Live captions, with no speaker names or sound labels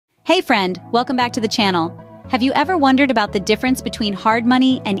Hey friend, welcome back to the channel. Have you ever wondered about the difference between hard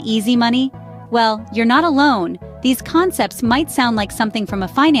money and easy money? Well, you're not alone. These concepts might sound like something from a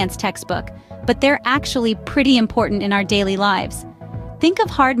finance textbook, but they're actually pretty important in our daily lives. Think of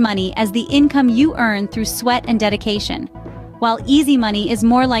hard money as the income you earn through sweat and dedication, while easy money is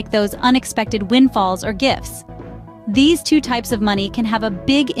more like those unexpected windfalls or gifts. These two types of money can have a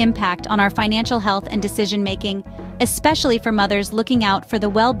big impact on our financial health and decision-making, especially for mothers looking out for the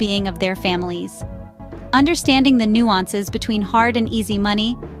well-being of their families. Understanding the nuances between hard and easy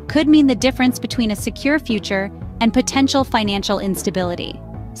money could mean the difference between a secure future and potential financial instability.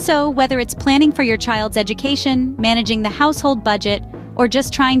 So, whether it's planning for your child's education, managing the household budget, or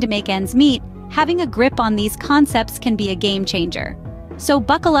just trying to make ends meet, having a grip on these concepts can be a game changer. So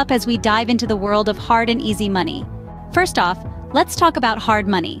buckle up as we dive into the world of hard and easy money. First off, let's talk about hard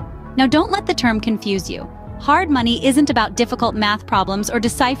money. Now don't let the term confuse you. Hard money isn't about difficult math problems or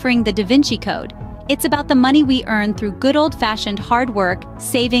deciphering the Da Vinci Code. It's about the money we earn through good old-fashioned hard work,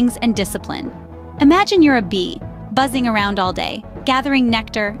 savings, and discipline. Imagine you're a bee, buzzing around all day, gathering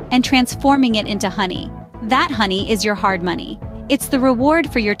nectar and transforming it into honey. That honey is your hard money. It's the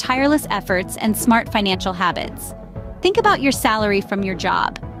reward for your tireless efforts and smart financial habits. Think about your salary from your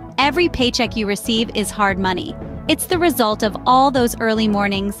job. Every paycheck you receive is hard money. It's the result of all those early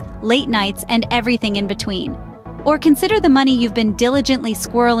mornings, late nights, and everything in between. Or consider the money you've been diligently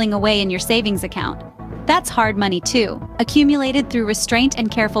squirreling away in your savings account. That's hard money too, accumulated through restraint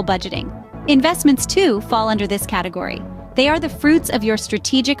and careful budgeting. Investments too fall under this category. They are the fruits of your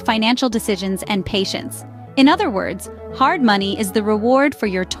strategic financial decisions and patience. In other words, hard money is the reward for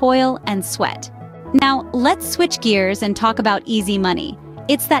your toil and sweat. Now, let's switch gears and talk about easy money.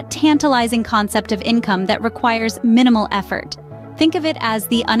 It's that tantalizing concept of income that requires minimal effort. Think of it as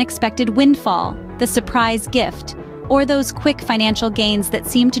the unexpected windfall, the surprise gift, or those quick financial gains that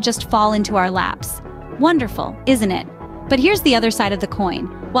seem to just fall into our laps. Wonderful, isn't it? But here's the other side of the coin.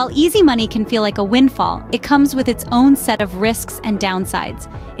 While easy money can feel like a windfall, it comes with its own set of risks and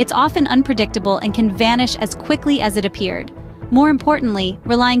downsides. It's often unpredictable and can vanish as quickly as it appeared. More importantly,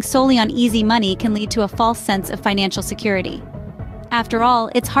 relying solely on easy money can lead to a false sense of financial security. After all,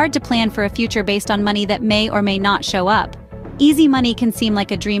 it's hard to plan for a future based on money that may or may not show up. Easy money can seem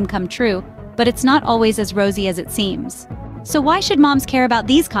like a dream come true, but it's not always as rosy as it seems. So why should moms care about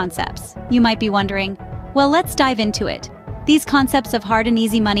these concepts? You might be wondering. Well, let's dive into it. These concepts of hard and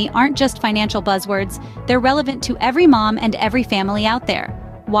easy money aren't just financial buzzwords, they're relevant to every mom and every family out there.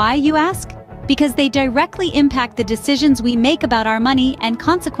 Why, you ask? Because they directly impact the decisions we make about our money and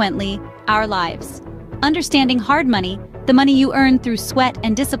consequently, our lives. Understanding hard money, the money you earn through sweat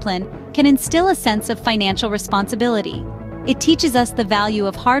and discipline, can instill a sense of financial responsibility. It teaches us the value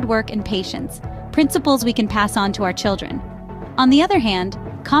of hard work and patience, principles we can pass on to our children. On the other hand,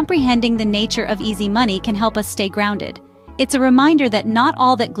 comprehending the nature of easy money can help us stay grounded. It's a reminder that not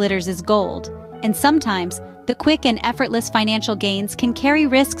all that glitters is gold, and sometimes, the quick and effortless financial gains can carry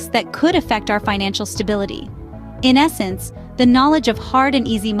risks that could affect our financial stability. In essence, the knowledge of hard and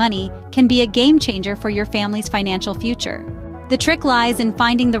easy money can be a game changer for your family's financial future. The trick lies in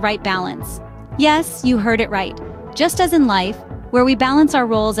finding the right balance. Yes, you heard it right. Just as in life, where we balance our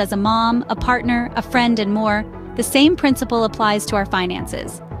roles as a mom, a partner, a friend, and more, the same principle applies to our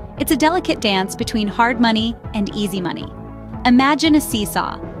finances. It's a delicate dance between hard money and easy money. Imagine a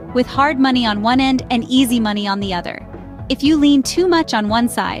seesaw, with hard money on one end and easy money on the other. If you lean too much on one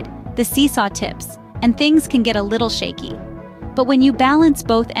side, the seesaw tips, and things can get a little shaky. But when you balance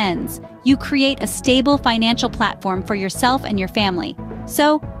both ends, you create a stable financial platform for yourself and your family.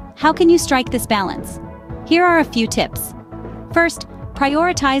 So, how can you strike this balance? Here are a few tips. First,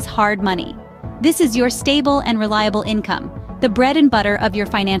 prioritize hard money. This is your stable and reliable income, the bread and butter of your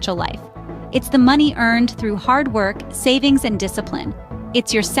financial life. It's the money earned through hard work, savings, and discipline.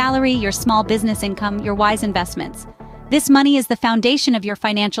 It's your salary, your small business income, your wise investments. This money is the foundation of your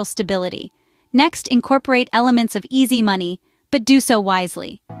financial stability. Next, incorporate elements of easy money, but do so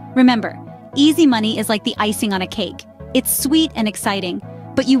wisely. Remember, easy money is like the icing on a cake. It's sweet and exciting,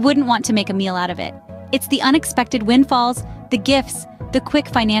 but you wouldn't want to make a meal out of it. It's the unexpected windfalls, the gifts, the quick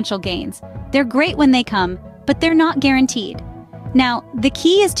financial gains. They're great when they come, but they're not guaranteed. Now, the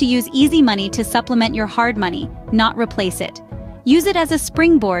key is to use easy money to supplement your hard money, not replace it. Use it as a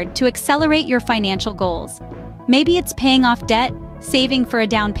springboard to accelerate your financial goals. Maybe it's paying off debt, saving for a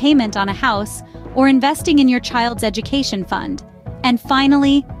down payment on a house, or investing in your child's education fund. And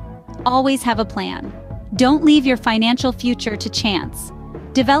finally, always have a plan. Don't leave your financial future to chance.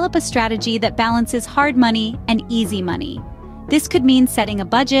 Develop a strategy that balances hard money and easy money. This could mean setting a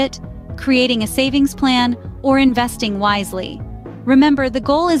budget, creating a savings plan, or investing wisely. Remember, the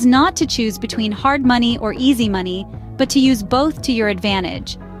goal is not to choose between hard money or easy money, but to use both to your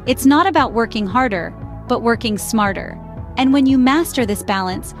advantage. It's not about working harder, but working smarter. And when you master this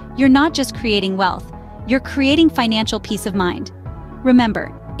balance, you're not just creating wealth, you're creating financial peace of mind.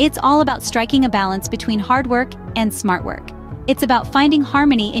 Remember, it's all about striking a balance between hard work and smart work. It's about finding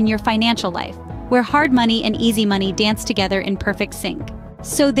harmony in your financial life, where hard money and easy money dance together in perfect sync.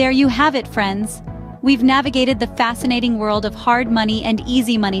 So there you have it, friends. We've navigated the fascinating world of hard money and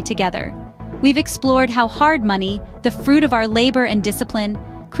easy money together. We've explored how hard money, the fruit of our labor and discipline,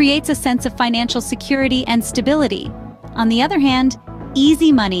 creates a sense of financial security and stability. On the other hand,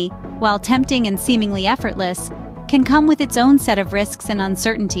 easy money, while tempting and seemingly effortless, can come with its own set of risks and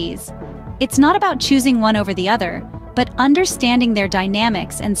uncertainties. It's not about choosing one over the other, but understanding their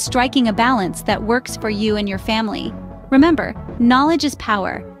dynamics and striking a balance that works for you and your family. Remember, knowledge is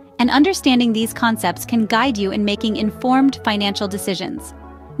power, and understanding these concepts can guide you in making informed financial decisions.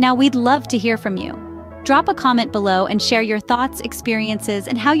 Now, we'd love to hear from you. Drop a comment below and share your thoughts, experiences,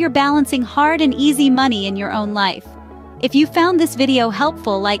 and how you're balancing hard and easy money in your own life. If you found this video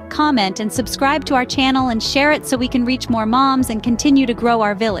helpful, like, comment, and subscribe to our channel and share it so we can reach more moms and continue to grow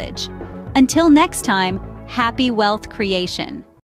our village. Until next time, happy wealth creation.